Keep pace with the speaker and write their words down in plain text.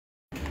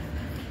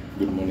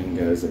Good morning,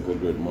 guys. A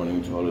good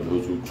morning to all of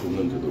those who tune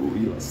into the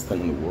realest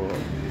thing in the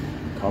world.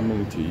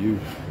 Coming to you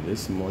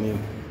this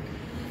morning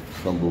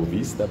from Boa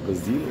Vista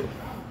Brazil.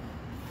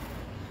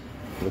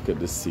 Look at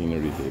this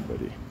scenery here,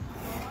 buddy.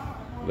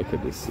 Look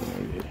at this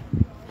scenery here.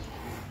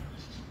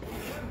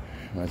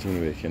 Imagine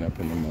waking up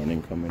in the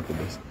morning coming to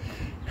this.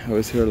 I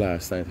was here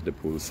last night at the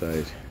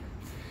poolside,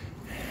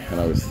 and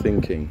I was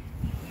thinking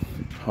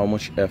how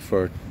much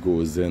effort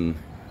goes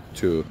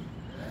into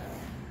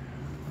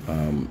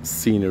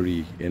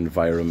scenery,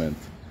 environment.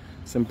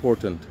 It's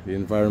important. The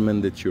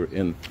environment that you're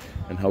in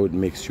and how it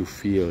makes you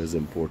feel is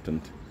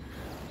important.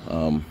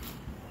 Right?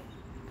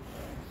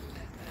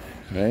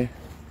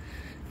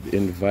 The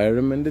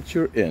environment that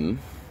you're in,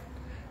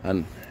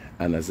 and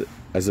as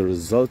a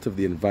result of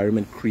the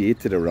environment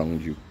created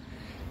around you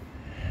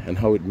and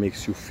how it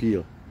makes you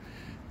feel,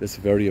 that's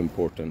very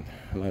important.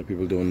 A lot of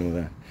people don't know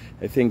that.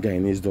 I think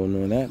Guyanese don't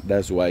know that.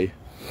 That's why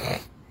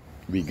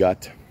we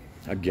got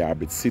a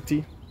garbage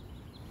city.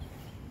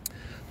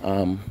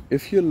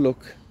 If you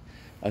look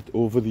at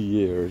over the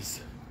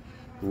years,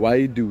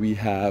 why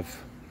develop,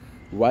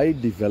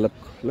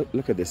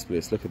 look at this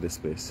place, look at this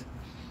place,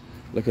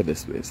 look at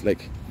this place.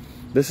 Like,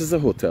 this is a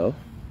hotel,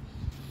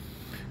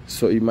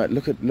 so you might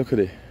look at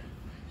the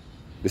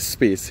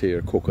space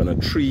here,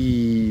 coconut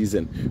trees,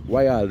 and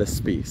why all the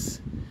space?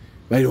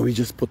 Why don't we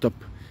just put up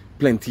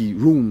plenty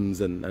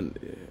rooms and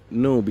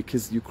no,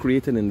 because you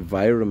create an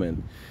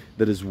environment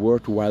that is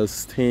worthwhile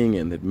staying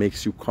in, that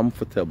makes you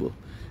comfortable.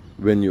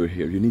 When you're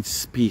here, you need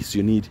space,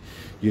 you need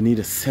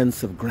a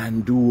sense of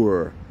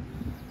grandeur.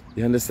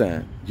 You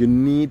understand? You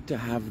need to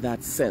have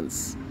that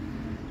sense.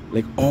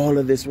 Like, all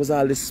of this, was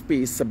all this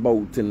space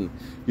about, and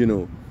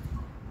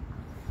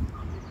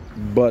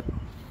but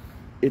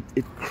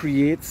it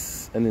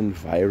creates an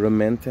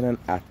environment and an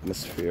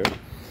atmosphere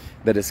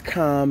that is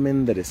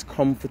calming, that is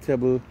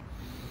comfortable,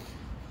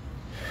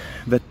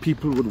 that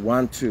people would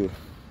want to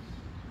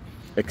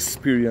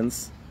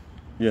experience,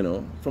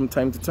 from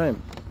time to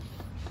time.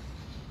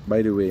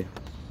 By the way,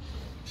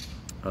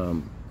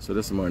 so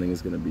this morning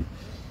is going to be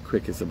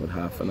quick. It's about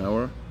half an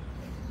hour,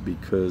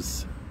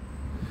 because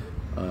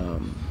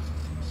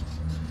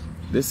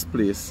this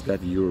place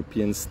got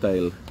European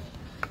style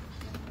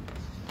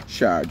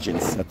charging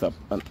setup,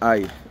 and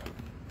I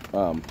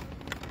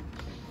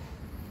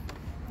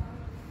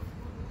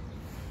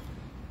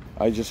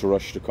just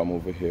rushed to come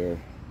over here.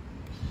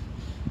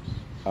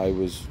 I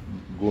was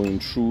going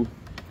through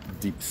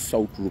deep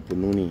South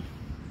Rupununi,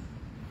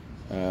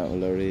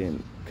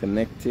 Lorraine.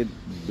 Connected,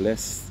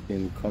 blessed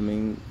in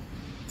coming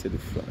to the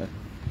front.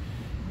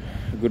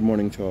 Good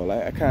morning to all.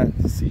 I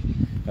can't see.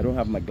 I don't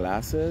have my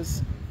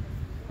glasses.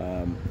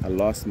 I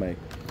lost my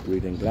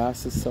reading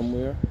glasses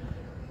somewhere,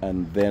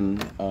 and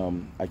then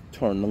I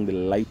turned on the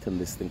light on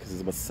this thing because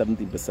it's about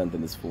 70%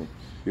 in this phone.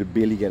 You'll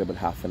barely get about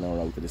half an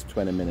hour out of this,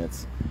 20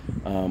 minutes.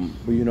 But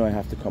I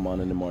have to come on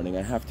in the morning.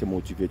 I have to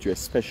motivate you,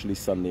 especially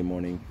Sunday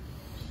morning.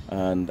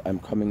 And I'm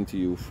coming to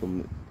you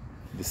from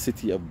the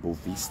city of Boa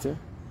Vista.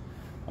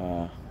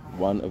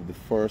 One of the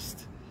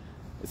first,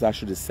 it's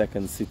actually the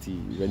second city.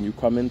 When you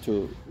come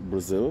into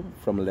Brazil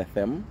from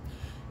Lethem,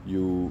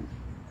 you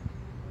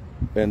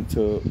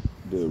enter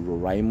the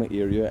Roraima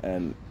area,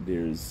 and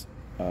there's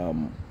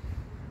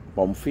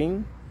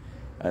Bonfim,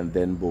 and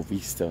then Boa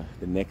Vista.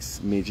 The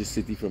next major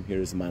city from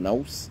here is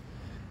Manaus.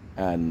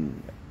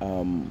 And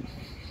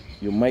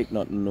you might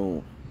not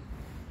know,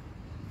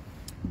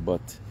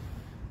 but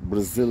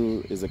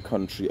Brazil is a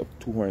country of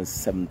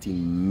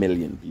 217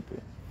 million people.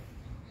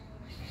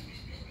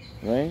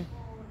 Right?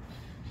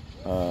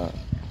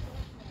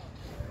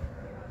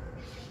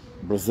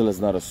 Brazil is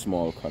not a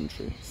small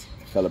country. It's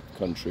a developed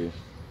country,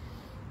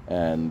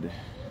 and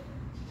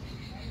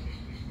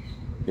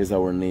is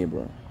our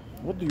neighbor.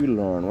 What do you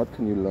learn? What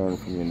can you learn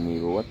from your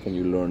neighbor? What can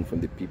you learn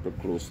from the people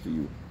close to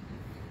you?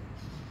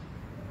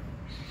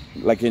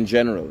 Like, in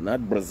general,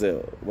 not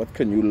Brazil. What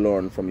can you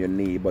learn from your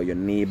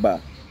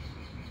neighbor?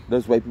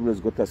 That's why people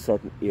just go to a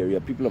certain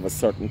area, people of a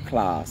certain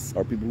class,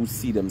 or people who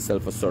see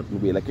themselves a certain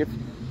way. Like, if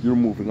you're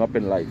moving up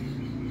in life,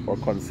 or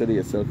consider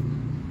yourself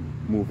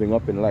moving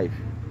up in life,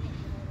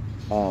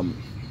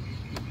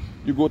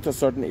 you go to a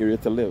certain area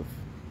to live.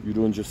 You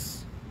ain't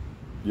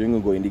gonna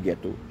go in the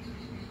ghetto. You know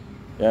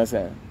what I'm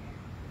saying?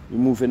 You're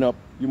moving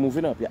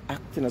up, you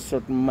act in a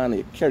certain manner,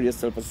 you carry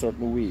yourself a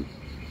certain way.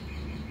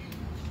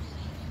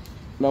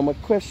 Now, my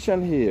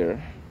question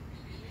here,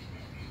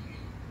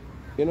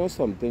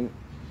 something?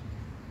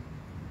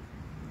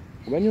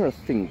 When you're a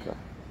thinker,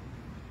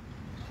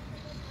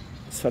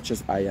 such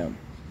as I am,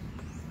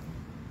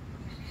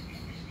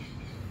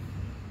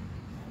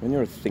 when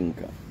you're a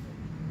thinker,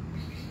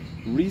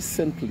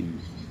 recently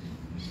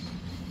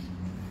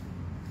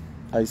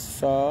I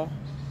saw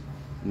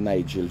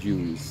Nigel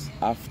Hughes,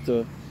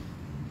 after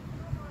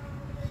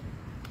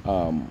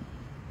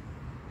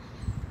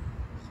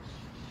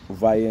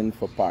vying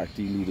for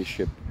party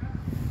leadership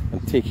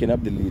and taking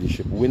up the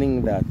leadership,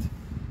 winning that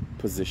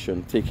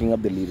position, taking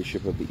up the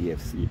leadership of the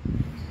EFC.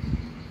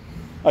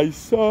 I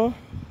saw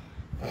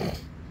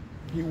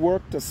he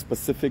worked a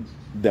specific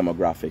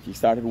demographic. He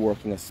started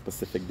working a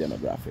specific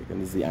demographic,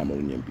 and this is the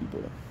Amerindian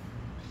people.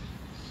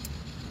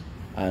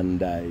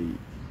 And I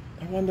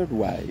wondered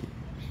why.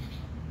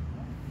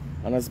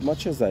 And as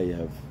much as I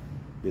have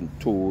been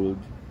told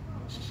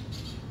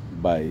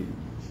by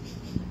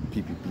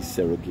PPP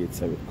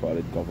surrogates, I would call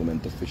it,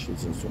 government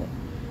officials and so on,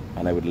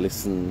 and I would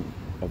listen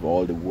of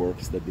all the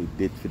works that they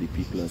did for the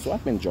people. And so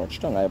I'm in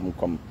Georgetown. I haven't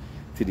come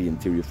to the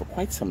interior for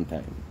quite some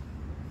time.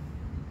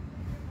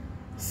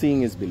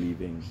 Seeing is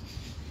believing.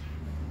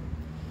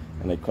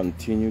 And I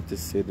continue to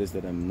say this,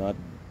 that I'm not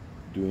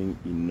doing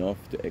enough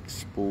to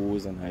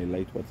expose and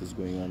highlight what is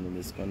going on in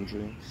this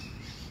country.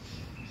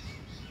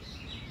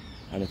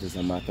 And it is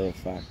a matter of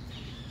fact.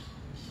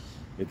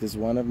 It is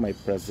one of my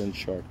present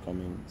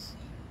shortcomings,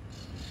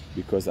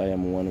 because I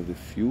am one of the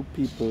few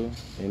people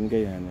in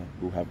Guyana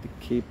who have the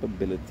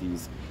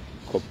capabilities,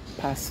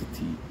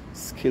 capacity,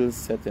 skill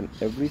set, and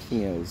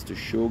everything else to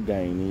show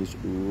Guyanese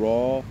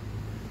raw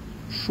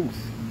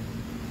truth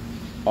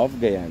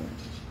of Guyana,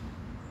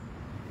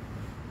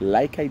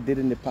 like I did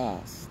in the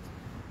past,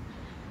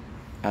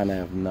 and I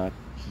have not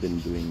been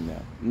doing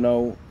that.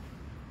 Now,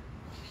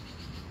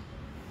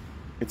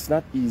 it's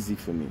not easy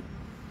for me.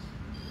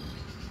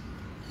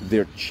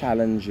 There are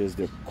challenges,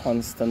 there are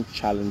constant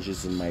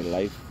challenges in my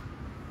life.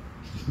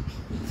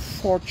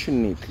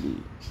 Fortunately,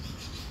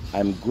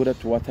 I'm good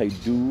at what I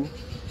do,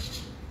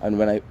 and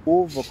when I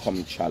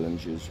overcome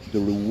challenges, the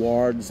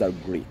rewards are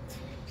great.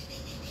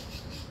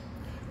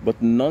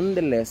 But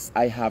nonetheless,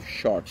 I have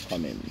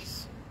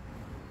shortcomings.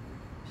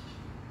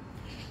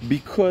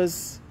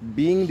 Because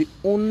being the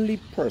only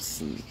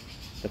person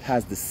that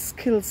has the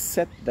skill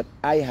set that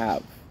I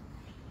have,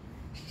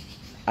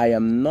 I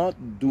am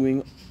not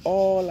doing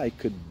all I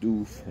could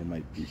do for my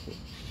people.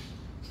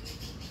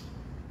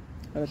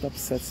 And it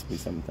upsets me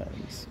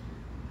sometimes.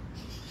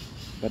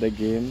 But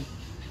again,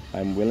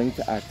 I'm willing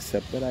to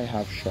accept that I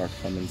have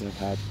shortcomings. I've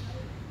had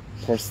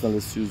personal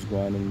issues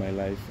going on in my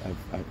life.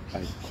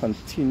 I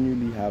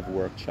continually have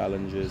work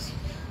challenges.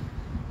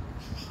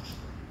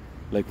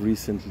 Like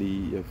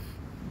recently,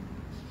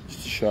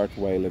 just a short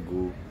while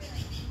ago,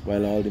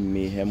 while all the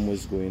mayhem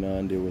was going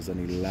on, there was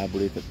an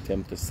elaborate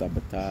attempt to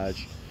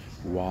sabotage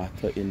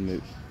water in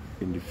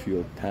the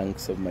fuel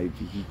tanks of my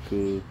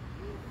vehicle,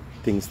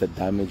 things that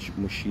damage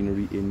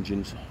machinery,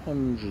 engines,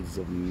 hundreds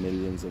of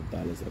millions of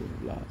dollars I would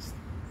have lost.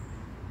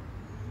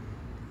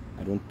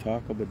 I don't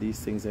talk about these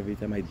things every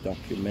time, I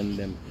document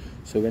them,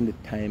 so when the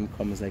time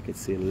comes I could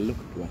say, look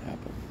at what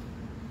happened.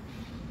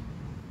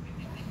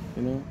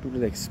 You know,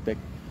 people expect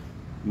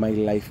my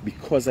life,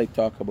 because I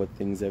talk about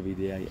things every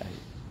day,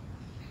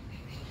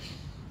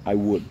 I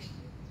would.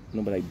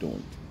 No, but I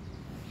don't.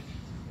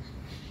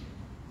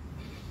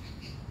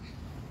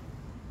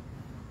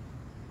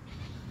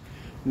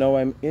 Now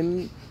I'm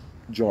in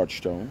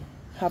Georgetown,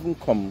 haven't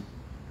come,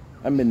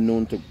 I've been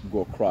known to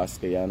go across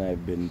Guyana.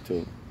 I've been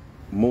to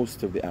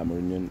most of the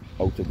Amerindian,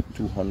 out of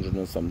 200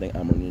 and something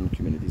Amerindian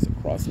communities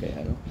across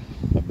Guyana.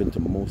 I've been to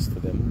most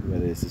of them,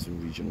 whether this is in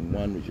Region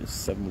 1, Region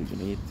 7,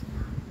 Region 8.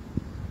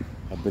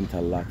 I've been to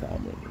a lot of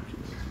Amerindian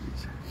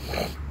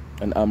communities.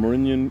 And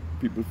Amerindian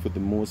people, for the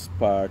most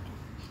part,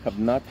 have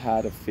not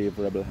had a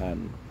favorable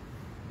hand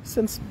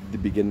since the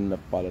beginning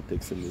of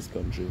politics in this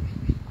country.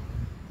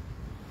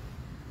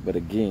 But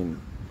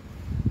again,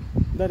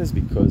 that is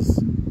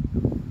because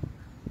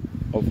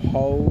of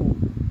how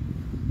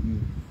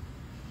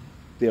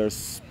they are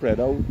spread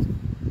out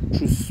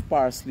through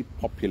sparsely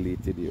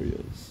populated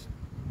areas.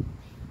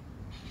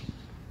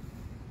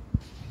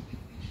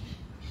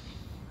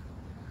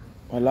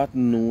 A lot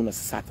known as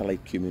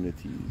satellite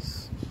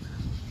communities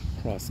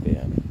across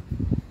Guyana.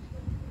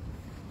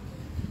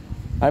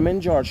 I'm in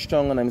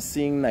Georgetown and I'm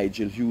seeing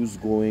Nigel Hughes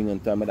going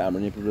and talking about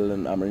Amerindian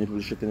people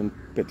shitting in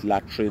pit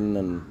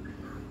latrine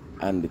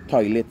and the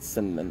toilets,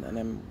 and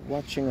I'm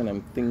watching and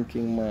I'm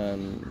thinking,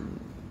 man,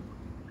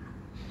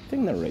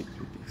 things not right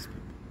with these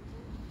people.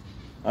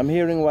 I'm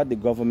hearing what the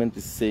government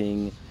is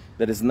saying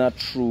that is not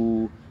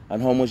true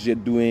and how much they're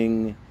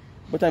doing,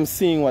 but I'm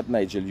seeing what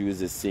Nigel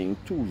Hughes is saying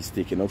too. He's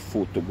taking out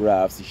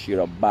photographs, he shared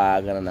a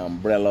bag and an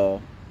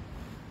umbrella.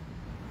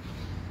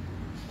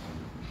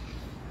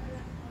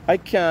 I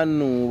can't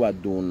know what I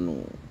don't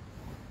know.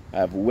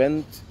 I've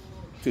went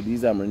to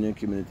these Amerindian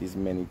communities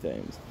many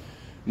times.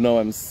 Now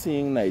I'm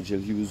seeing Nigel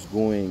Hughes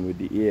going with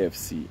the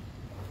AFC,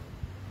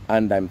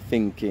 and I'm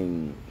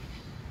thinking,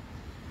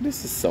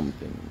 this is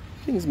something.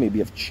 Things maybe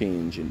have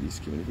changed in this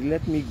community.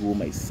 Let me go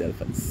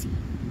myself and see.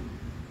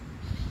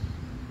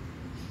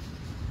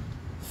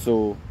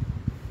 So,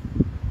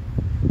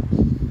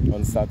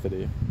 on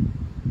Saturday,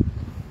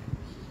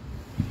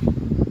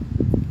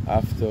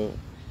 after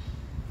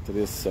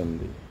today's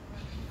Sunday,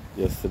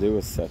 yesterday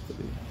was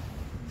Saturday,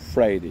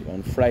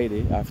 on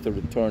Friday, after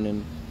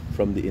returning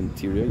from the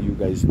interior, you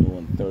guys know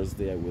on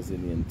Thursday I was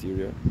in the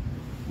interior,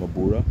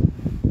 Mabura.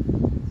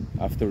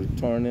 After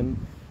returning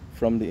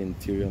from the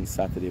interior on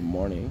Saturday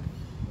morning,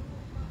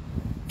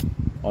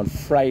 on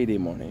Friday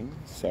morning,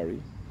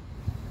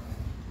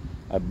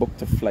 I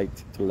booked a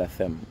flight to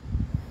Lethem.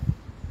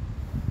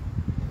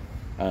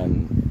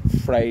 And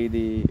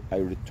Friday, I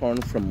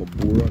returned from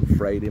Mabura on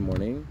Friday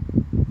morning.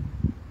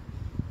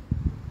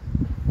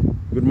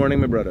 Good morning,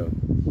 my brother.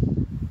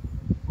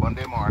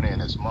 Monday morning.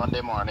 It's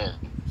Monday morning.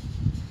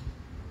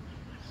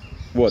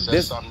 What,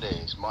 this Sunday?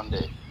 It's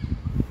Monday.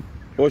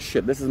 Oh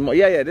shit, this is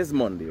this is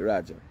Monday,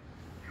 Raja.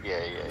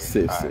 Yeah.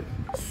 Safe. Right.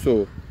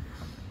 So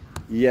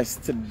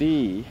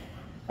yesterday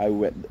I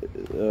went,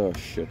 oh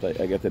shit,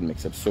 I get it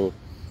mixed up. So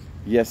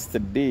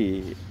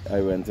yesterday I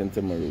went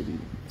into Marudi.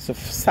 So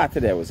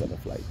Saturday I was on a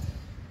flight.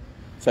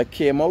 So I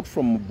came out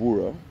from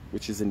Mabura,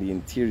 which is in the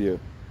interior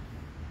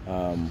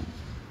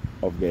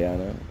of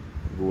Guyana,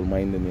 gold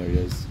mining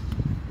areas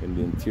in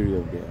the interior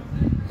of Guyana.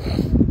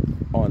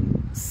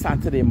 On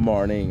Saturday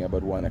morning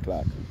about 1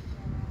 o'clock,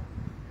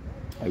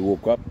 I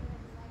woke up.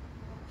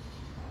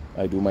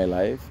 I did my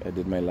live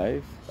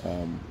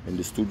in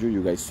the studio.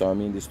 You guys saw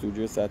me in the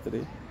studio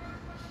Saturday.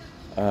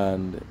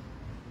 And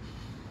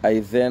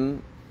I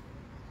then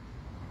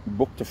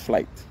booked a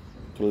flight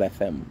to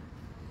Lethem.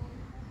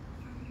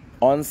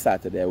 On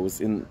Saturday, I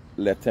was in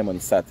Lethem on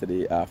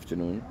Saturday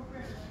afternoon.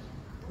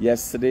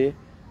 Yesterday,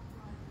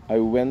 I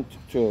went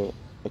to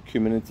a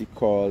community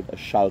called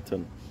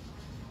Ashalton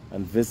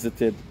and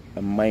visited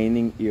a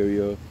mining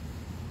area,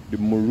 the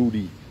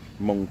Marudi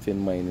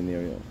mountain mining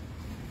area.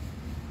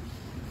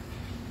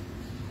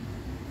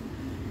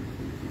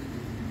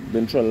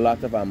 Been through a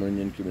lot of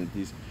Amerindian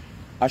communities.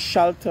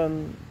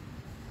 Ashalton,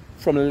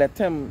 from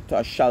Lethem to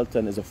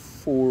Ashalton is a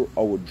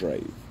 4-hour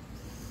drive.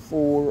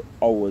 4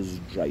 hours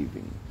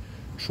driving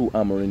through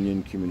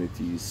Amerindian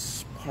communities,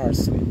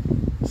 sparsely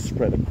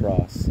spread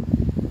across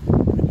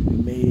an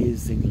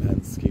amazing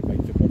landscape. I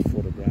took out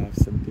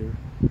photographs in there.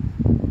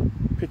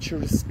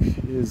 Picturesque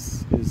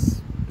is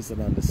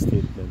an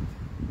understatement.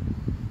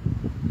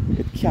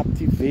 It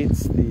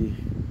captivates the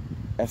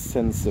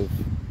essence of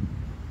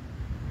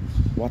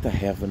what a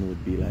heaven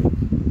would be like.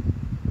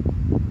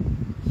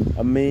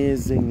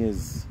 Amazing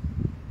is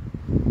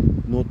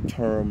no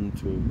term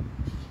to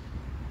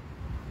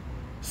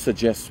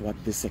suggest what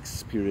this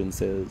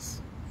experience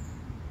is.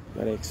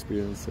 That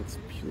experience, it's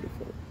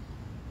beautiful.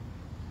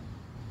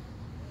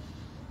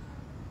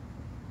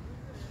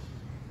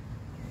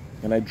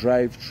 And I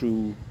drive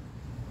through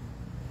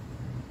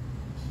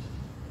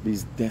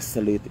these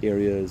desolate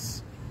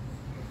areas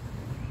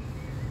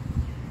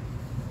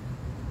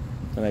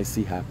and I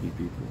see happy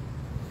people.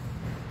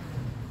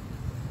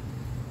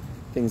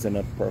 Things are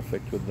not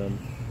perfect with them,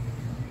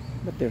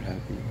 but they're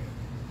happy.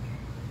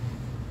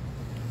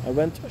 I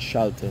went to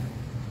Ashalton.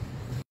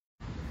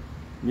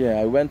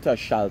 I went to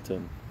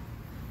Ashalton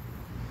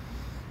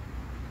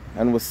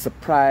and was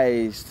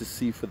surprised to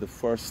see for the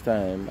first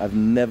time, I've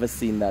never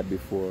seen that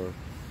before,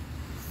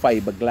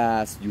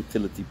 fiberglass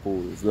utility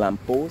poles,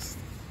 lamp posts,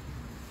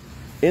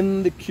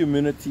 in the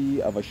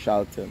community of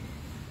Ashalton.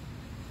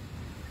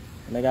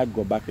 And I gotta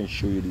go back and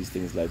show you these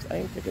things live. I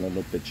ain't taking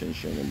no picture and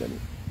showing them.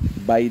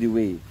 By the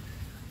way,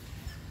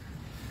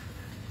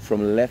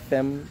 from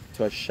Lethem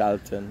to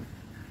Ashalton,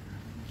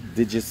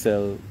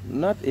 Digicel,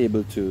 not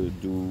able to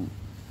do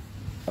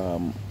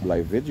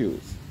live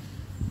videos,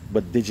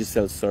 but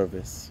Digicel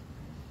service.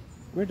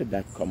 Where did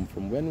that come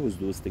from? When was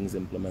those things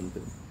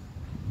implemented?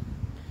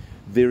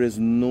 There is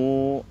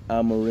no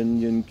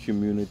Amerindian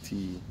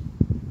community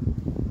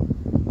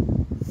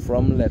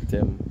from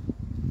Lethem,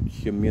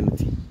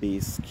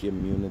 community-based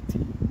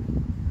community,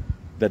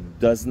 that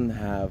doesn't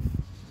have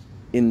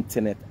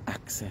internet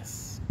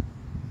access.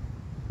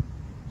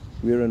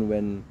 Where and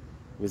when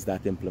was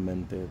that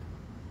implemented?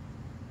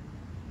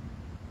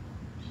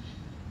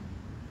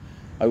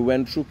 I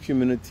went through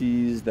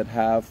communities that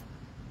have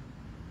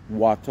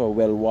water,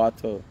 well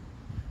water,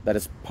 that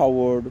is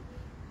powered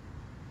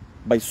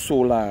by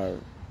solar.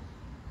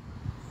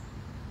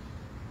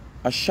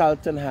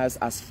 Ashalton has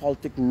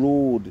asphaltic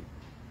road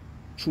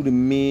through the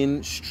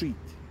main street.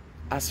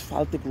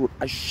 Asphaltic road,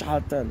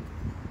 Ashalton.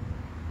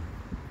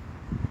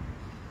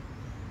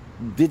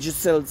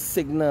 Digicel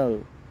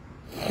signal.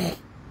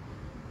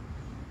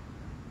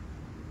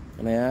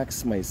 And I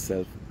asked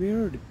myself,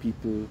 where are the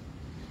people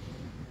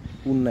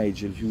who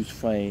Nigel Hughes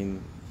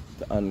find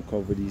to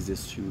uncover these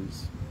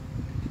issues?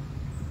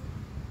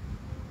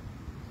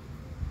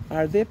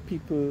 Are there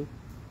people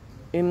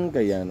in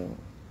Guyana,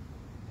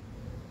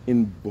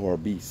 in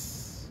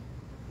Borbis,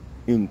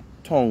 in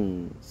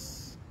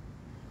towns,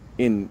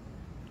 in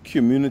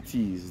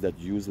communities that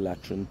use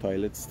latrine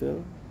toilets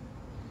still?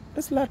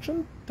 Is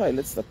latrine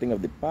toilets a thing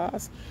of the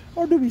past,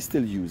 or do we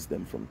still use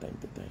them from time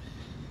to time?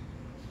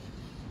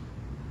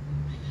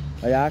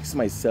 I asked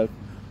myself,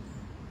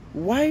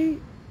 why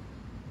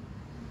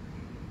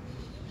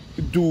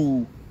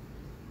do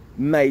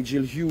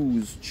Nigel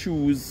Hughes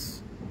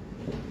choose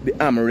the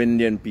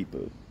Amerindian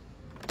people?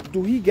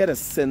 Do he get a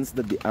sense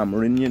that the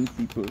Amerindian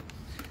people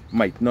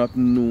might not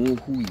know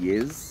who he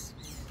is?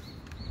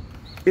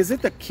 Is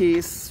it a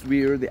case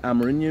where the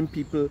Amerindian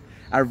people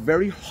are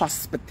very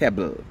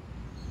hospitable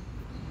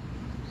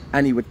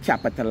and he would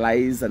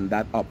capitalize on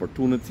that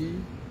opportunity?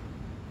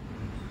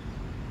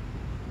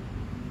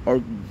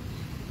 Or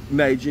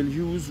Nigel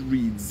Hughes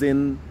reads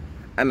in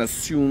and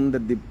assume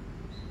that the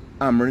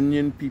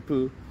Amerindian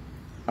people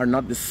are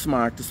not the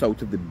smartest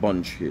out of the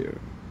bunch here.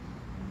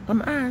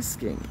 I'm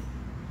asking.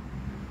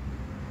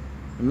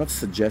 I'm not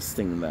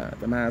suggesting that.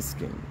 I'm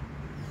asking.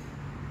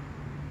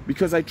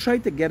 Because I try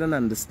to get an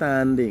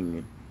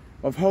understanding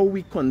of how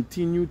we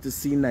continue to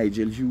see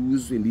Nigel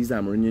Hughes in these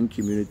Amerindian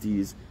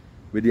communities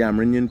with the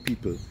Amerindian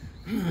people.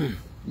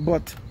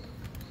 But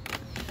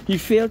he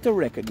failed to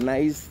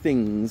recognize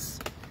things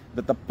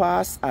that the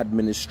past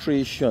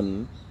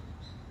administration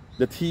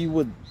that he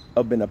would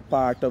have been a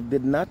part of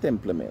did not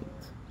implement.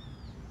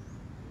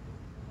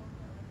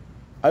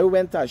 I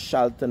went to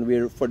Shalton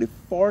where for the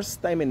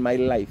first time in my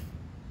life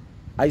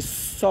I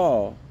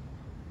saw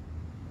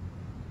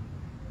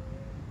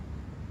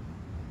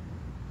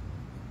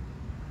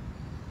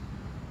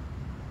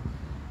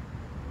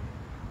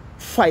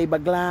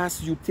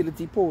fiberglass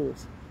utility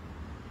poles.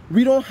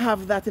 We don't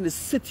have that in the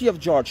city of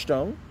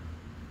Georgetown.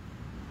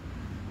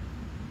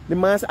 The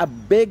man's a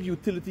big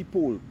utility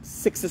pole,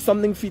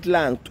 60-something feet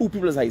long, 2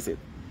 people's height.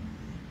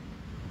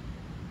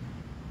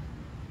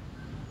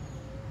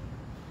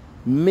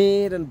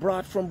 Made and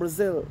brought from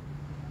Brazil.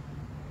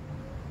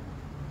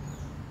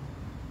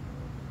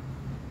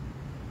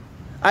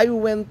 I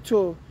went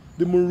to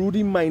the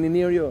Marudi mining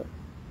area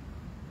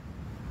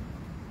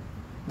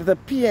that the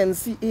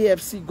PNC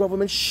AFC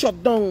government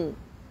shut down.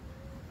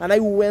 And I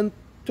went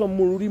to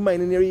Marudi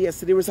mining area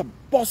yesterday. There was a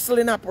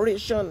bustling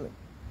operation.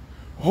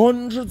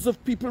 Hundreds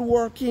of people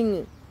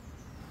working.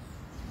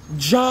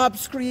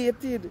 Jobs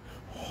created.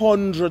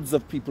 Hundreds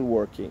of people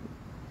working.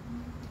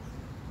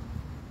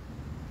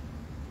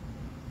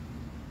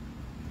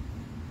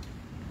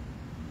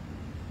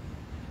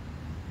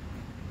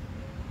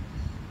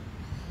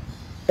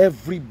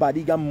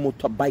 Everybody got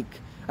motorbike.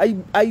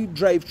 I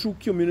drive through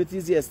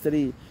communities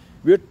yesterday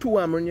where 2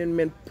 Amerindian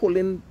men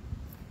pulling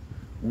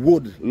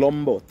wood,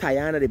 lumber,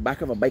 tying at the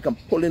back of a bike and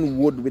pulling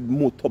wood with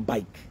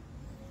motorbike.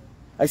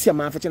 I see a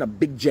man fetching a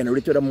big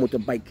generator with a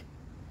motorbike.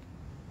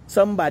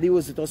 Somebody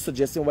was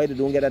suggesting why they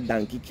don't get a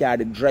donkey car.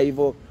 The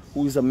driver,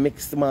 who is a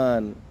mixed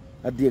man,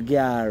 a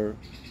degar,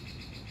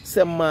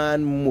 some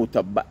man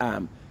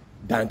motorbike.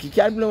 Donkey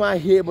car blow my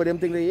hair, but them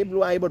think they blow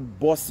my hair, but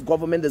bus,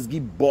 government does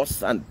give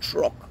bus and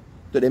truck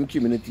to them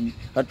community,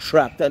 and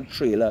tractor and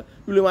trailer.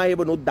 You know why,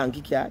 but no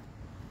donkey cat.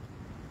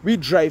 We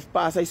drive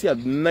past, I see a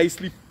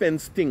nicely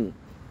fenced thing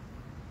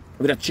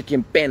with a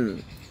chicken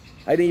pen.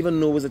 I didn't even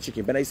know it was a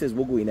chicken pen. I says,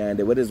 we'll go in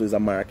there, what is it? It's a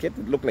market.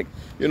 It looked like,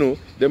 you know,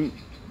 them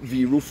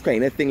V-roof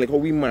kind of thing, like how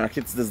we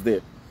markets this there.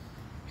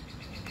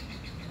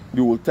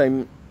 The old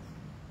time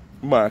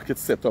market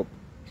set up,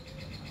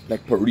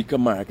 like Parika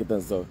market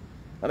and stuff.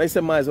 And I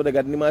said, ma, what I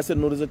got? And I said,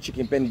 no, there's a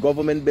chicken pen.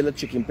 Government build a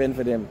chicken pen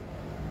for them.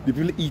 The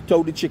people eat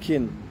out the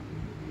chicken.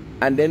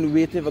 And then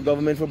wait for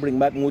government to bring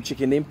back more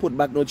chicken. Then put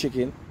back no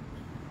chicken.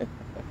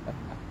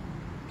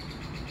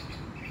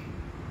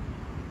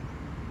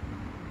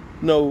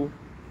 No,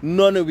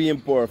 none of we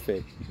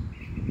imperfect.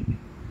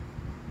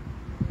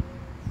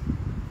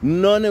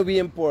 None of we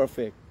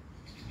imperfect.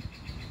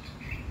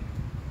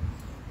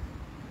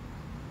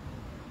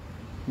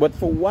 But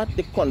for what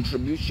the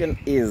contribution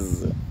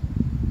is,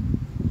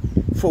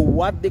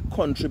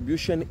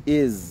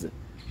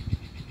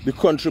 the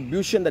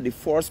contribution that the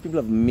first people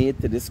have made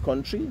to this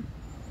country,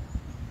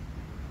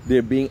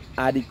 they're being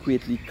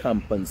adequately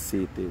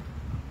compensated.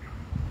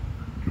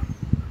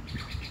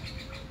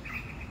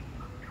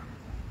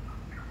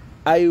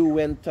 I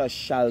went to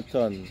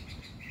Shalton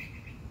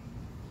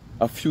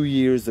a few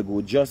years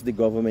ago, just the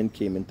government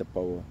came into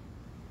power.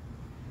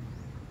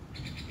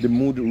 The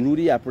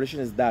Rudy operation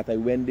is that I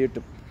went there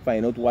to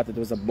find out what it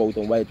was about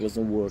and why it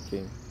wasn't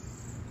working.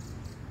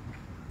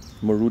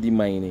 Marudi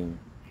mining.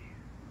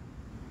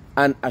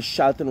 And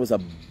Shalton was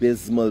an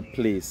abysmal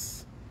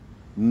place.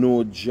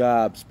 No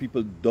jobs,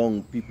 people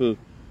down, people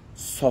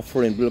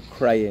suffering, people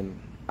crying.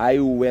 I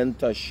went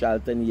to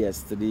Shalton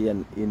yesterday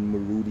and in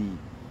Marudi.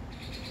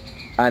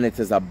 And it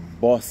is a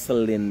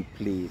bustling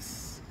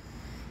place.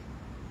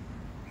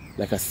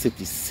 Like a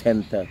city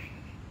center.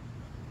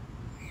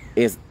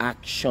 It's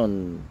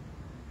action.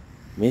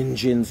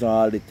 Engines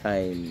all the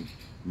time.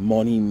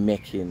 Money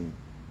making.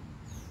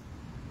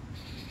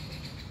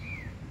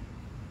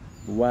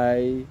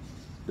 Why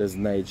does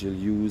Nigel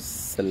Hughes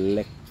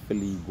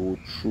selectively go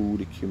through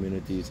the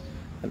communities?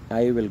 And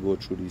I will go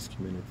through these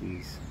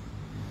communities.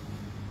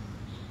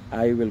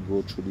 I will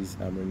go through these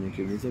Amerindian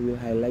communities. I will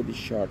highlight the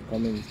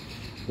shortcomings,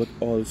 but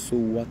also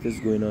what is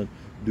going on.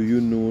 Do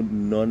you know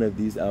none of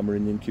these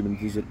Amerindian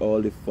communities with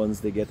all the funds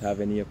they get have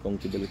any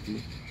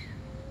accountability?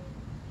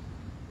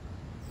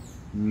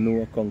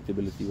 No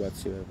accountability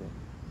whatsoever.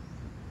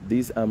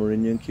 These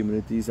Amerindian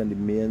communities and the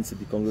main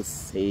city council,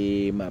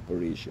 same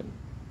operation.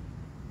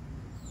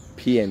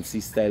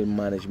 PNC style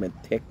management,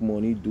 take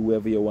money, do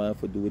whatever you want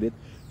to do with it.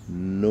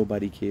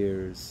 Nobody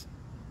cares.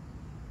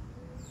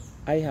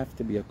 I have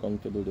to be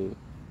accountable though.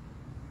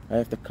 I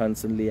have to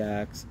constantly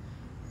ask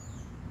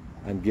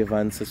and give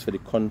answers for the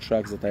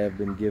contracts that I have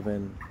been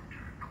given.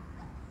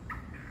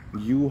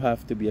 You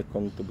have to be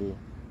accountable.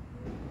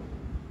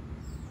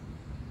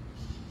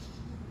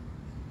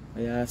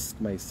 I ask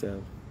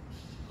myself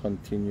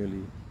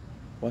continually,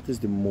 what is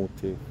the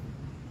motive?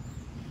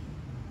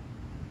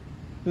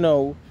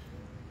 No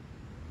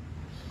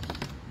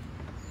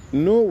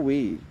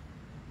way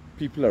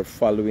people are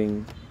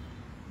following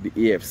the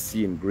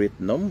AFC in great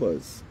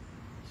numbers.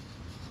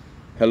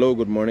 Hello,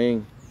 good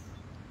morning.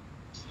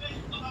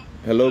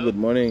 Hello, good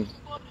morning.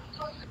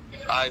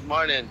 Hi,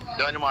 morning.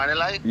 Doing the morning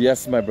live?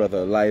 Yes, my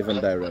brother, live and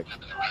direct.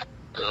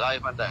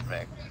 Live and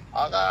direct.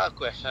 I got a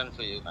question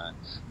for you, man.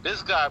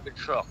 This garbage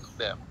truck,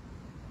 them,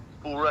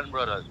 who run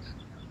brothers,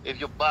 if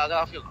you bag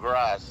off your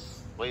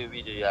grass, where you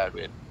weed your yard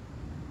with,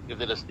 if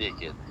they just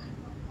take it.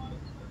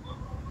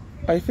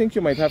 I think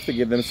you might have to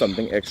give them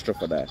something extra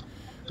for that.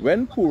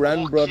 When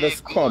Puran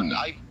brothers come,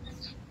 I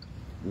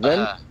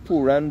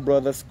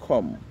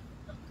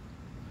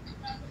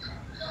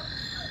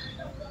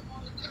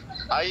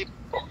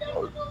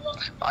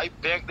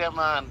beg them,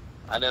 man,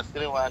 and they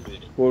still want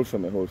with it. Hold for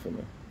me.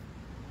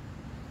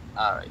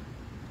 All right.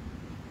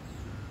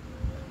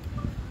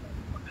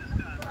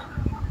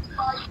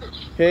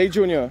 Hey,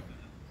 Junior.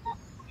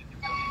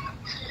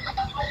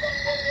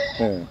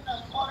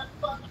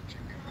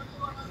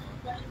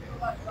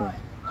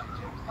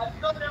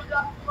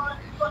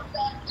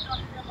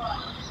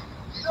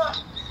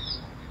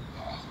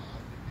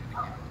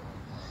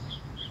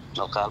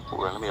 No, call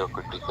Puran. Let me go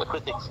quickly.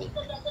 Critic, see.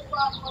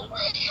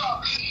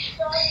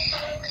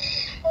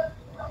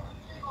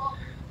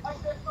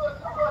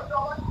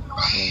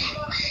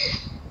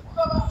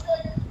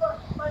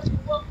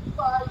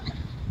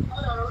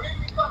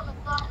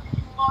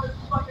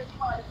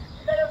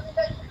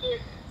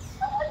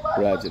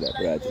 Roger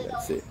that,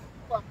 see.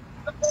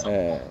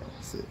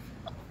 See.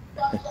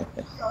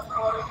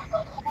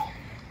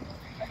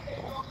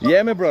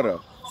 Yeah, my brother.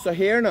 So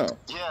here now.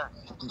 Yeah.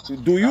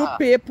 Do you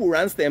pay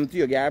Purans to empty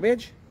your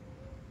garbage?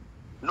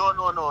 No.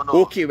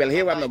 Okay, well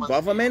here the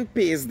government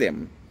pays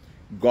them.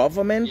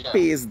 Government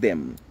pays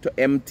them to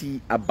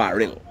empty a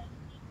barrel.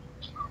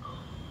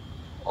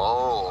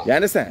 Oh. You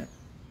understand?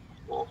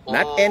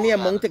 Not any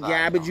amount of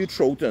garbage you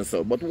throw to and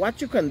so. But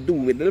what you can do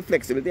with little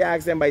flexibility,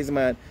 ask them by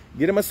man,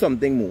 give them a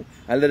something more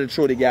and let it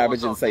throw the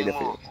garbage inside the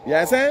field. You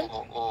understand?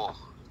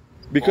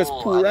 Because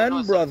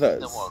Puran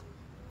brothers,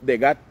 they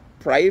got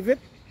private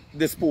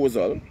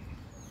disposal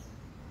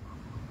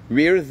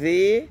where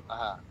they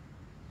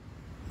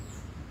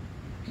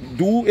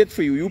do it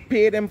for you. You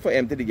pay them for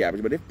empty the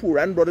garbage. But if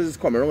Puran brothers is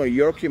coming around in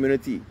your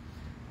community,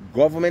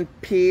 government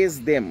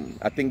pays them.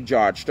 I think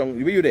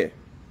Georgetown, were you there?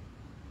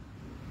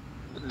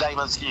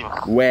 Diamond scheme.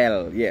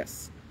 Well,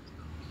 yes.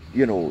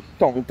 You know,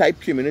 town type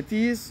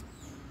communities,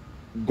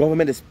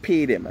 government is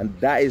pay them, and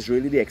that is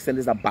really the extent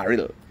is a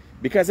barrel.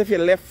 Because if you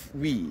left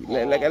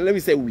like let me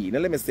say now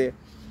let me say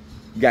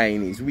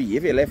Guyanese,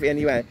 if you left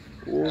anyway,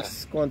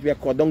 it's going to be a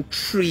cordon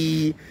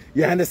tree,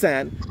 you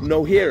understand?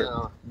 Now here,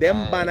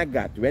 them banner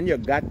got, when you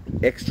got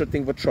extra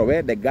thing for throw away,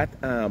 they got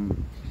a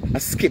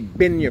skip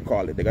bin, you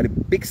call it. They got a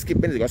big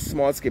skip bin, they got a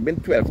small skip bin,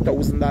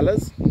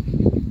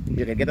 $12,000.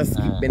 You can get a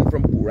skip bin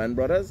from Puran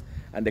brothers,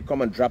 and they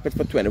come and drop it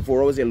for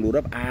 24 hours. You load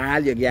up all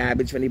your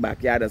garbage from the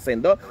backyard and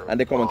send out, and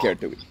they come and carry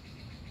it away.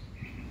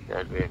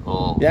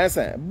 Yes,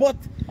 sir. But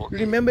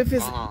remember, if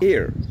it's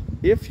here,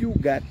 if you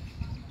got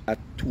a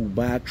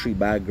 2-bag,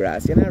 3-bag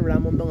grass, you know,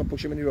 ram them down and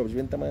push them in the rubbish,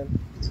 winter, man.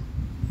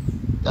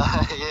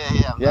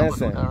 Yes,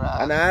 sir.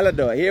 And all of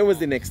that. Here was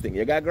the next thing.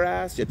 You got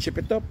grass, you chip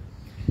it up,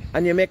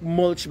 and you make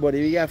mulch, but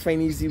you gotta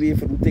find easy way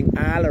for the thing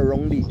all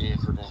around the.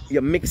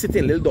 You mix it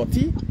in a little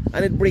dirty,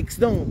 and it breaks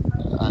down.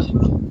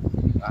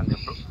 And the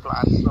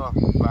plant stuff,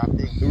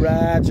 planting.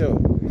 Roger.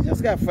 You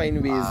just gotta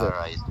find ways of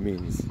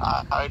means.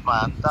 Alright,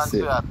 man. Thanks for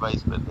your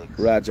advice, Critic.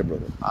 Roger,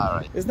 brother.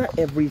 Alright. It's not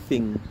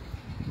everything.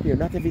 Here,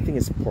 not everything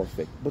is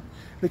perfect. But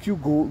like you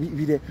go,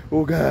 we there,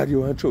 oh God,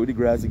 you want to throw the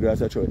grass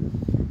I throw it.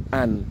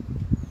 And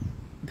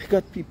they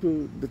got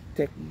people that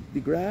take the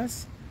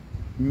grass,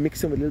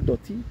 mix them with a little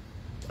dirty,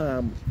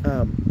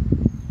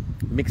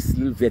 mix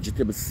little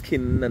vegetable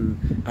skin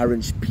and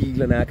orange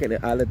peel and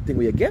all that thing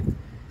where you get,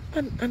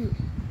 and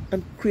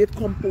create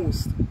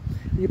compost.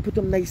 And you put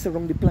them nice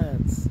around the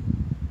plants.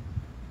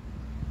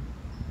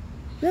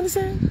 You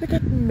understand? They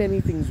got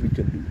many things we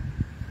can do.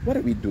 What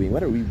are we doing?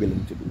 What are we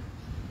willing to do?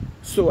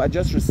 So I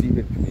just received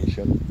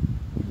information.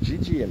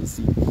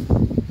 GGMC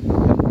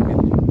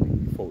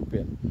foul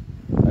pen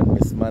and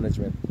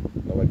mismanagement.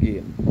 Now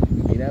again,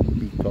 Mina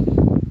beat up.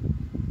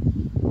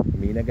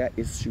 Mina got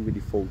issue with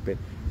the foul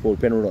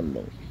pen run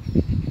now.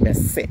 I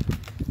say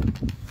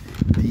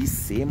these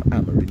same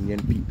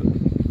Amerindian people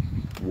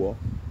were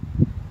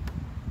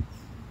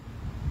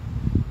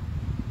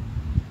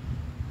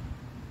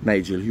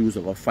Nigel Hughes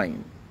of a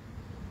fine.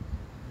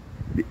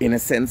 The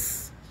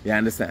innocence, you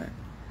understand?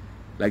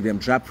 Like them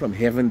dropped from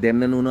heaven, them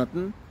no know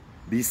nothing.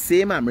 These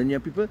same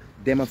Amerindian people,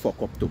 them are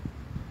fuck up too.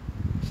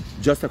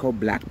 Just like how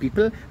black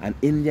people and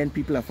Indian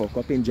people are fuck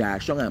up in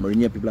Georgetown,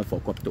 Amerindian people are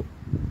fuck up too.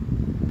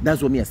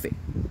 That's what me I say.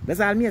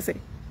 That's all me I say.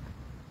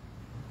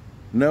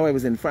 Now I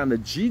was informed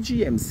that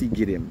GGMC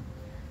get him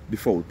the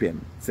foul pen,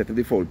 set up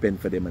the foul pen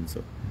for them and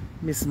so.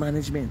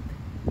 Mismanagement.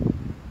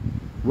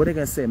 What they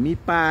gonna say? Me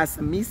pass,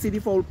 me see the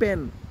foul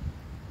pen.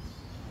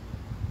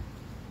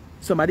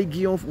 Somebody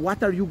give you,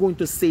 what are you going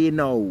to say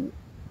now?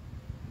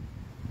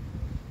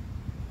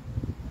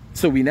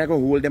 So we not gonna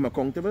hold them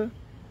accountable?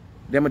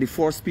 Them are the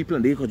first people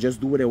and they could just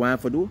do what they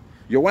want to do.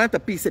 You want a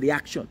piece of the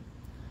action,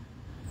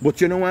 but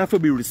you don't want to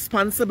be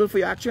responsible for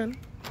your action.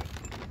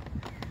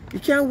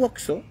 It can't work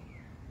so.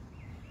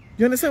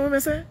 You understand what I'm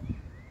saying?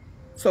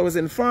 So I was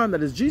informed that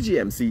this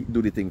GGMC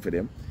do the thing for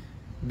them.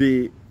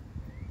 The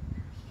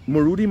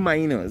Marudi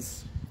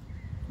miners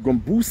gonna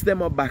boost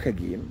them up back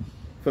again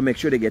for make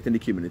sure they get in the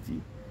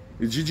community.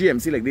 The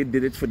GGMC, like they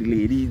did it for the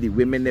lady, the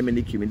women them in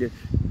the community,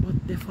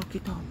 but they fuck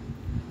it up.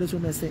 That's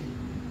what I say.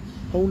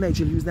 How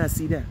Nigel use not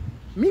see that?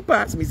 Me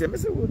pass me say,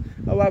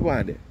 how I go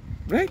on there?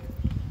 Right?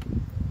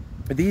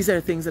 These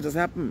are things that has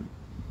happened.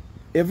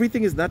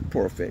 Everything is not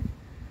perfect.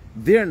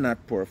 They're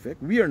not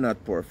perfect. We are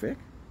not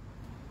perfect.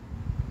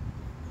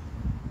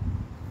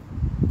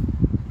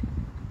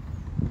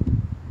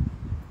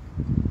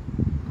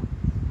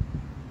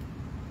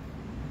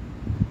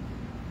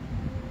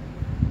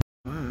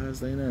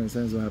 That's like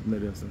nonsense what happened to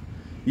them. So.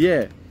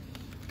 Yeah.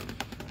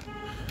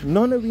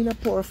 None of we are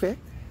perfect.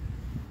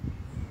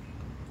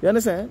 You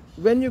understand?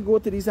 When you go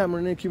to these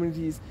Amerindian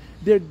communities,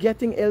 they're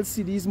getting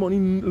LCDs money,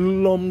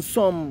 lump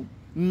sum,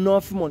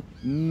 enough money,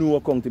 no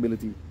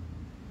accountability.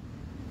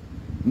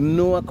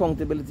 No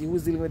accountability.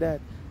 Who's dealing with that?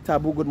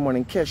 Tabu, good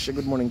morning. Kesha,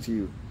 good morning to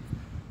you.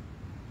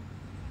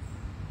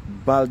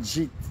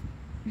 Baljit,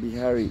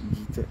 Bihari,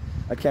 Gita.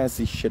 I can't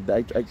see shit.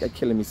 I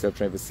killing myself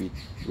trying to see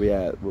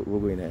where we're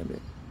going on there.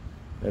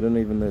 I don't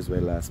even know where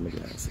I lost my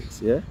glasses.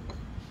 Yeah?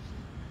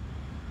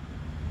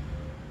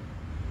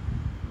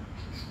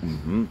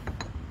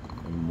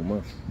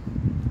 Mama.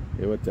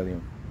 Hey, what tell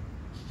you?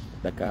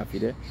 The coffee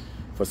there.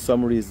 For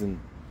some reason,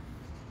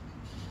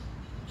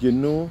 you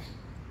know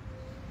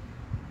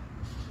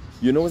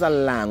it's a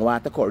long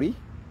water curry?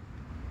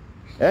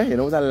 Eh? You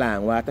know it's a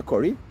long water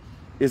curry?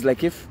 It's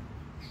like if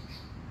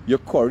your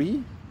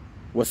curry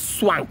was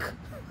swank.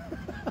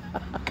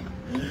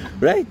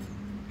 Right?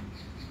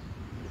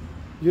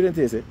 You didn't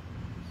taste it?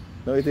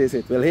 No, you taste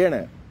it. Well, here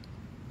now.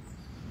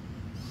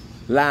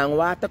 Long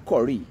water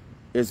curry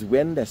is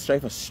when they try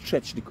to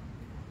stretch the...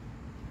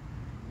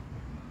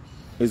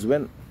 Is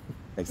when...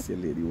 I see a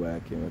lady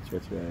walking on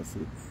church where I see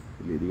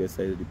the lady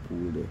outside of the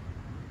pool there.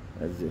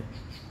 That's it.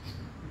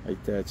 I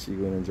thought she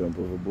going to jump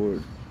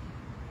overboard.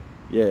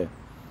 Yeah.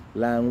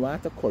 Long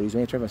water curry is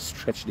when you try to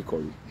stretch the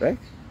curry, right?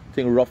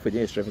 Thing rough with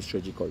you, you try to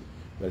stretch the curry.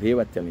 Well, here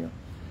what tell you.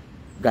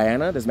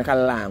 Guyana, does make a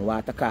long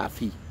water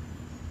coffee.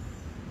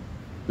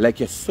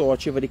 Like you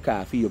search over the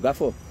coffee, you got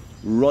to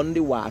run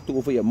the water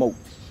over your mouth.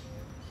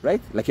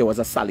 Right? Like it was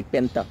a salic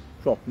penta.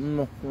 So,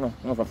 no,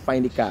 for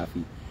find the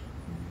coffee.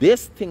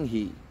 This thing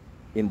here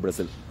in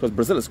Brazil, because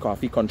Brazil is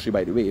coffee country,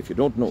 by the way, if you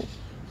don't know,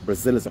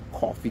 Brazil is a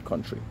coffee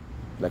country.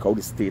 Like how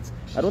the States,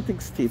 I don't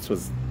think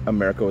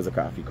America was a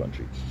coffee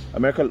country.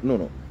 America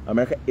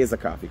is a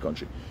coffee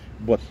country.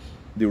 But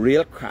the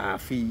real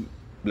coffee,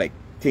 like,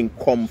 thing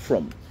come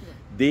from,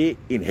 they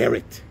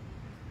inherit.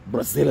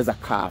 Brazil is a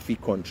coffee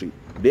country.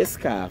 This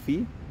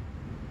coffee,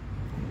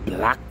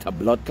 black to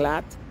blood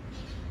clot,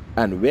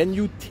 and when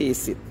you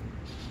taste it,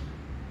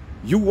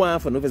 you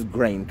want to know if it's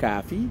grind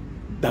coffee,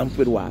 damp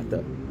with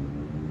water.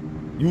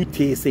 You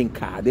tasting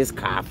this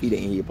coffee that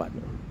in here,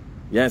 partner.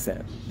 You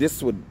understand?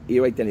 This would,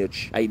 here I tell you,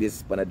 try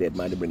this for a dead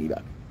man to bring it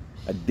back.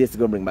 And this is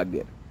going to bring back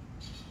dead.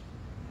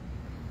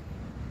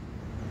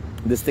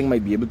 This thing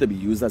might be able to be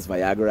used as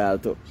Viagra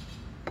also.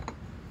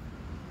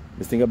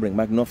 This thing will bring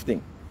back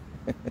nothing.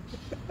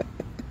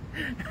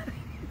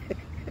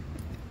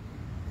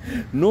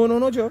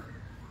 No joke.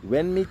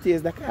 When me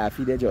taste the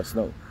coffee there just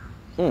now.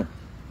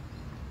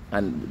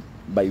 And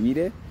by we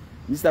there,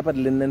 we stop at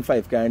Linden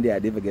 5 car and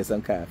they get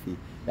some coffee.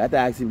 That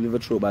actually will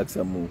throw back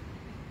some more.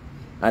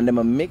 And them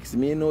a mix,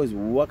 me know is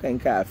what kind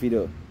of coffee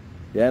though.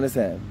 You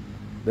understand?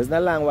 There's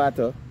not long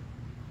water.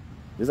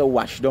 There's a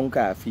washed down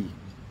coffee.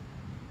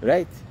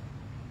 Right?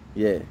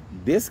 Yeah.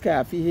 This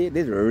coffee here,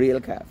 this is real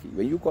coffee.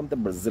 When you come to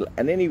Brazil,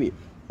 and anyway,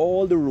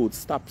 all the road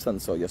stops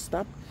and so you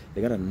stop,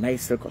 they got a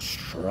nice little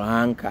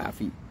strong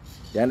coffee.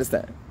 You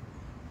understand?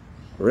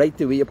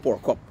 Right away you pour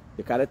cup.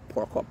 They call it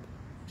pour cup.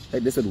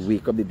 Like this would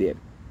wake up the dead.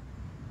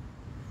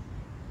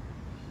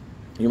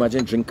 You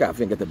imagine drink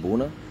coffee and get a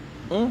boner?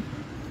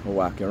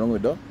 Walking around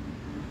with that?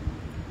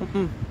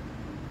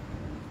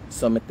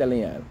 So I'm telling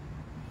you,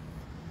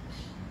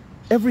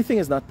 everything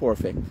is not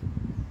perfect.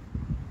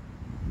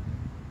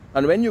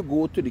 And when you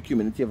go to the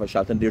community of a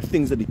shelter, there are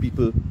things that the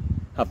people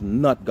have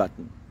not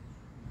gotten.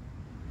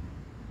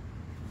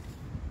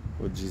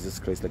 Oh Jesus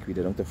Christ, like we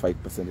did down to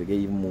 5%, they get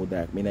even more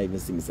dark. I not even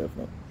see myself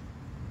now.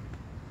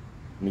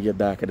 Me get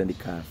darker than the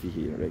coffee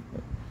here right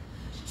now.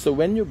 So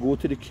when you go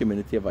to the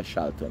community of a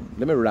shelter,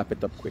 let me wrap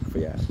it up quick for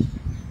you.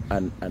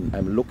 And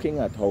I'm looking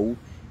at how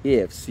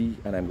AFC,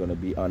 and I'm going to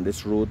be on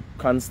this road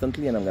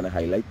constantly, and I'm going to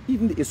highlight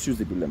even the issues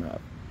the people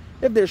have.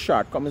 If there's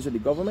shortcomings with the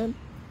government,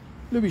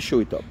 let me show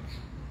it up.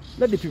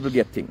 Let the people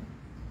get things.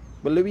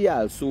 But let me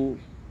also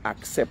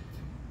accept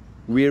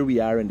where we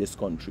are in this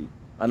country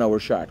and our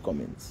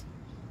shortcomings.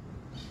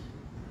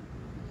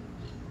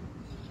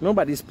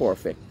 Nobody's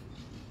perfect.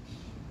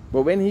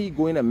 But when he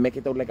going to make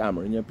it out like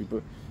Amerindian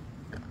people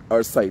are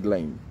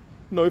sidelined.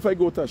 Now if I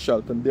go to a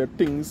Shelton, there are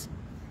things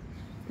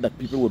that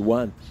people would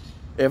want.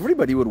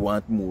 Everybody would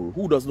want more.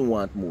 Who doesn't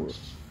want more?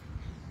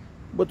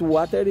 But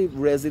what are the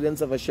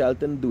residents of a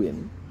Shelton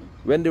doing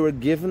when they were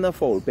given a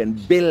foul pen?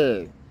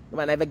 Bill. The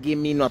man never give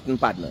me nothing,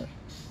 partner.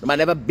 The man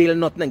never bill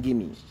nothing and give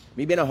me.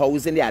 Me be in a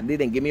house in the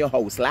attic and give me a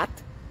house lot.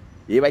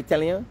 You hear what I'm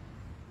telling you?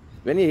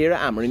 When you hear an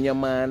Amerindian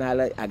man,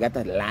 I got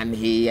a land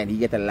here and he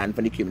get a land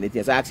from the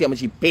community. So I ask you how much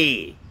he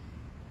pay.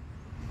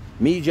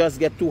 Me just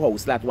get 2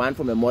 house lots, one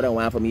for my mother and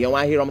one for me. You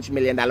want to hear how much $1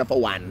 million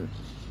for one?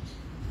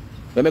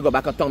 When I go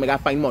back to town, I got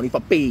to find money for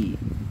pay.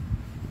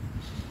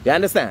 You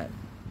understand?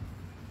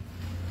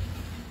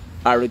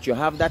 Alright, you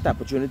have that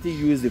opportunity,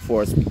 use the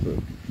force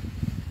people.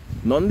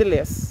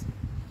 Nonetheless,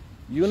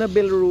 you not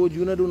build a road,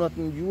 you not do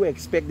nothing. You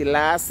expect the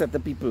last set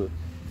of people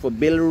for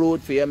build a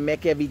road for you,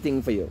 make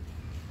everything for you.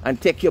 And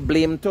take your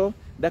blame to,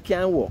 that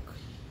can't work.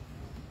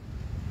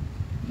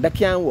 That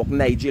can't work.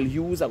 Nigel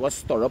Hughes, I got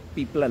stir up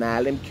people and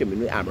all them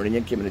community,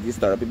 Amerindian community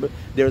stir up people.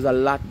 There's a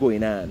lot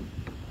going on.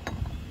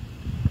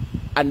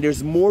 And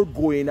there's more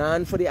going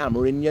on for the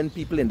Amerindian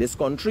people in this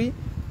country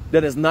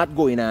than is not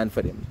going on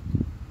for them.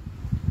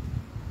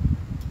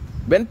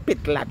 When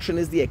pit latrine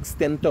is the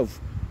extent of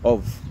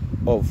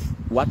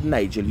what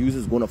Nigel Hughes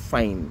is going to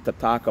find to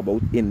talk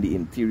about in the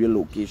interior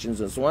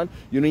locations and so on,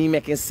 you know, he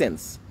making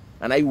sense.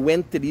 And I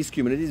went to these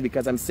communities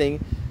because I'm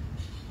saying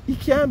he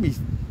can't be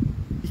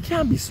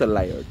so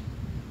liar.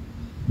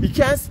 He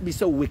can't be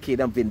so wicked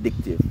and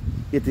vindictive.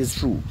 It is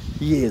true.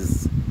 He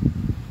is.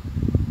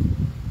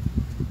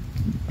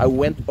 I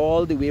went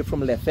all the way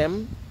from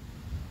Lethem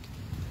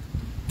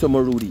to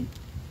Marudi,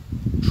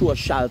 through a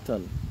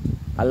Shelton,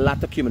 a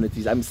lot of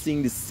communities. I'm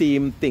seeing the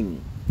same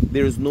thing.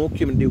 There is no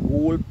community, the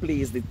whole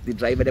place, they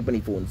drive it up on the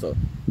phone, so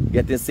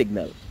getting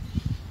signal.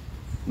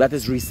 That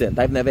is recent.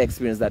 I've never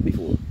experienced that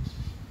before.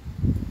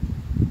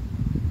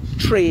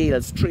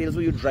 Trails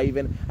where you're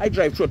driving. I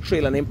drive through a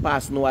trail and then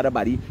pass no other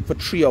body for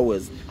 3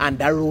 hours, and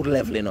that road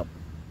leveling up.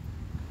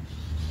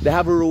 They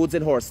have roads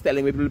in Horse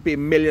telling me people pay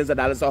millions of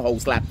dollars for a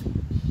house lot.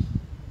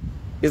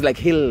 It's like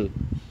hill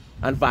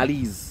and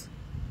valleys.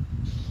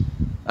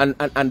 And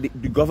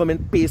the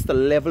government pays to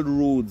level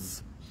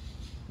roads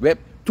where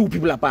 2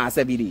 people are pass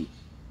every day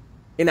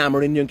in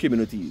Amerindian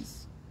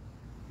communities.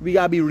 We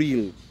gotta be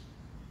real.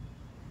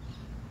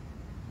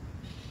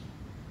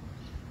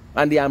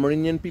 And the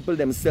Amerindian people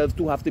themselves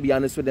too have to be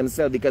honest with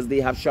themselves because they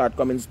have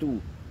shortcomings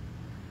too.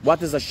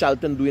 What is a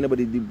Shelton doing about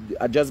it?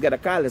 I just get a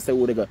call and say,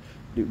 oh,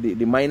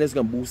 the miners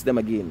gonna boost them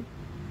again.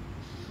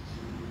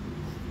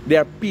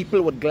 There are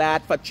people with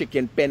glad for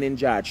chicken pen in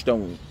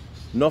Georgetown.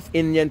 Enough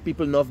Indian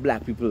people, enough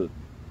black people.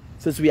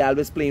 Since we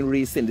always playing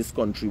race in this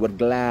country, we're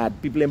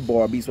glad. People in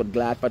Barbies were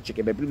glad for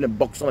chicken pen. People in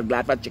Buxton were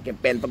glad for chicken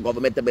pen, for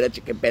government to build a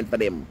chicken pen for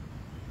them.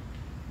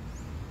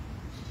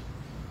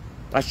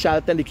 A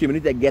Shelton, the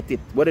community, they get it.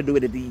 What they do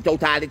with it? They eat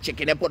out all the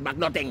chicken, they put back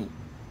nothing.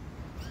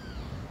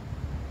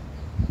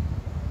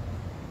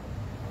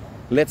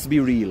 Let's be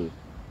real.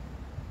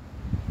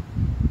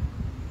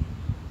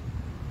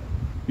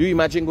 You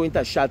imagine going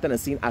to a Shelton and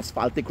seeing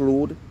asphaltic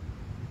road?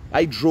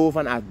 I drove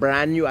on a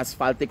brand new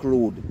asphaltic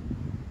road.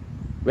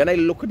 When I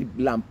look at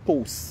the lamp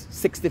post,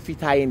 60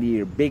 feet high in the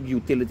air, big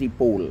utility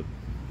pole.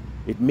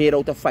 It made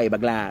out of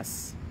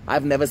fiberglass.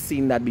 I've never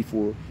seen that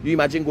before. You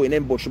imagine going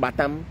in Bush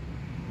Bottom,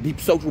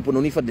 Deep South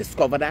Rupununi for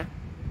discover that?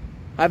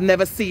 I've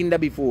never seen that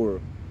before.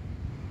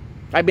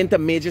 I've been to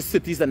major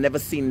cities and never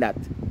seen that.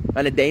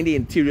 And they're in the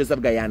interiors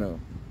of Guyana.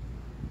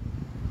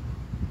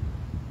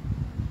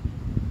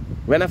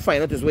 When I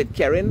find out it's with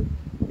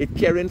it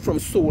carrying from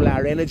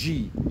solar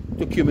energy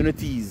to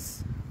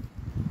communities.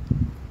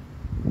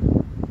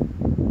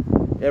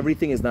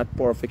 Everything is not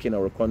perfect in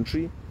our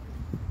country,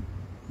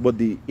 but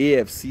the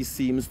AFC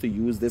seems to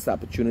use this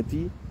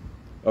opportunity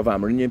of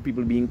Amerindian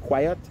people being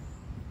quiet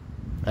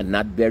and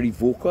not very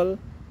vocal,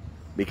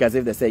 because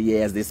if they say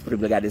yes, this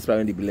people got this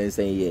problem, the people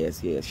saying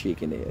yes, yes,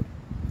 shaking their head.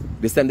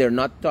 This time they're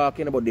not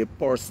talking about their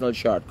personal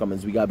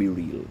shortcomings. We gotta be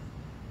real.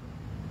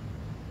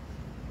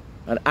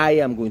 And I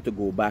am going to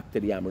go back to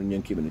the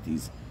Amerindian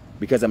communities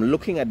because I'm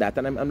looking at that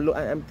and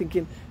I'm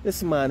thinking,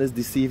 this man is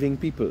deceiving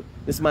people.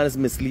 This man is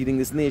misleading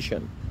this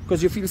nation.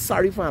 Because you feel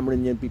sorry for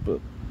Amerindian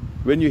people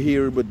when you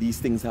hear about these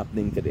things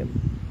happening to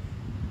them.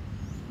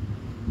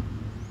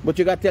 But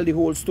you got to tell the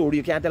whole story.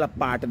 You can't tell a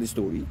part of the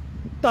story.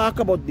 Talk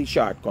about the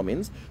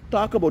shortcomings.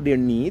 Talk about their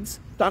needs.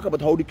 Talk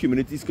about how the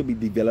communities could be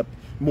developed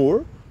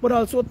more. But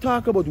also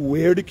talk about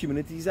where the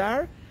communities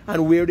are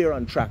and where they're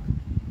on track.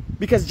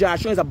 Because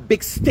Georgetown is a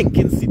big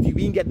stinking city.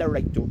 We ain't get that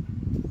right too.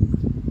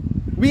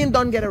 We ain't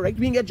done get it right.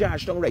 We ain't get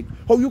Georgetown right.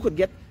 How you could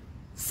get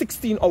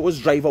 16 hours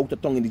drive out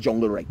of town in the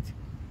jungle right?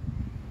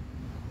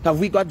 Have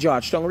we got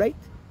Georgetown right?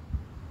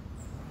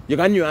 You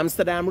got New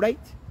Amsterdam right?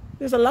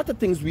 There's a lot of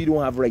things we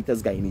don't have right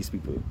as Guyanese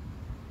people.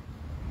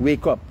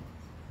 Wake up.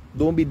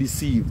 Don't be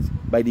deceived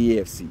by the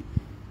AFC.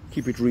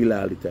 Keep it real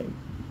all the time.